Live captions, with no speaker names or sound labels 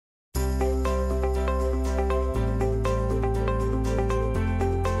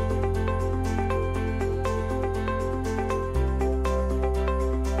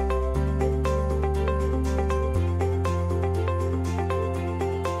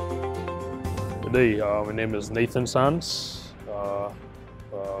today. My name is Nathan Sands,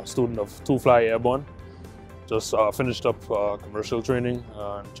 student of Fly Airborne. Just finished up commercial training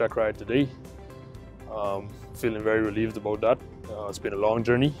and check ride today. Feeling very relieved about that. It's been a long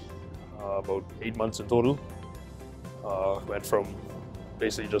journey, about 8 months in total. Went from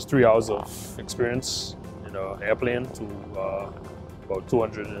basically just 3 hours of experience in an airplane to about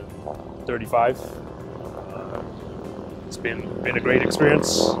 235. It's been a great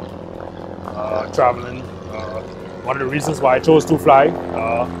experience traveling. One of the reasons why I chose to fly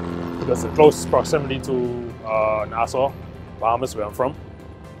because the close proximity to Nassau, Bahamas, where I'm from.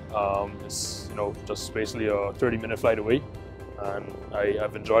 It's just basically a 30-minute flight away, and I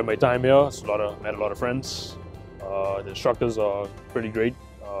have enjoyed my time here. Met a lot of friends. The instructors are pretty great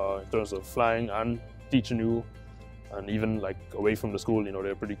in terms of flying and teaching you, and even like away from the school,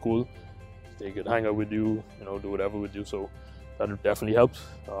 they're pretty cool. They could hang out with you, do whatever with you. So that definitely helped.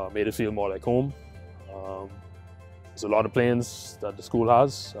 Made it feel more like home. There's a lot of planes that the school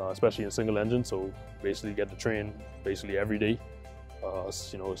has, especially in single engine. So basically get to train basically every day.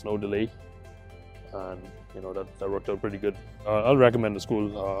 It's no delay, and that worked out pretty good. I'll recommend the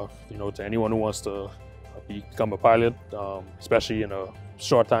school, to anyone who wants to become a pilot, especially in a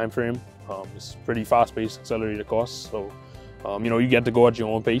short time frame. It's pretty fast-paced, accelerated course, so you get to go at your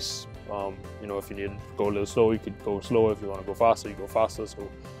own pace. If you need to go a little slow, you could go slower. If you want to go faster, you go faster. So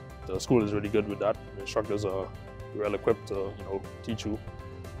the school is really good with that. The instructors are well equipped to teach you,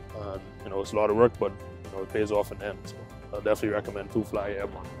 and it's a lot of work, but it pays off in the end. So I definitely recommend Fly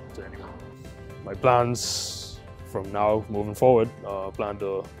Airborne to anyone. My plans from now moving forward, plan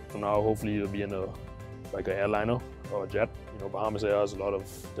to from now hopefully to be in an airliner or a jet. Bahamas Air has a lot of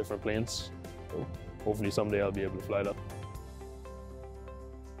different planes, so hopefully someday I'll be able to fly that.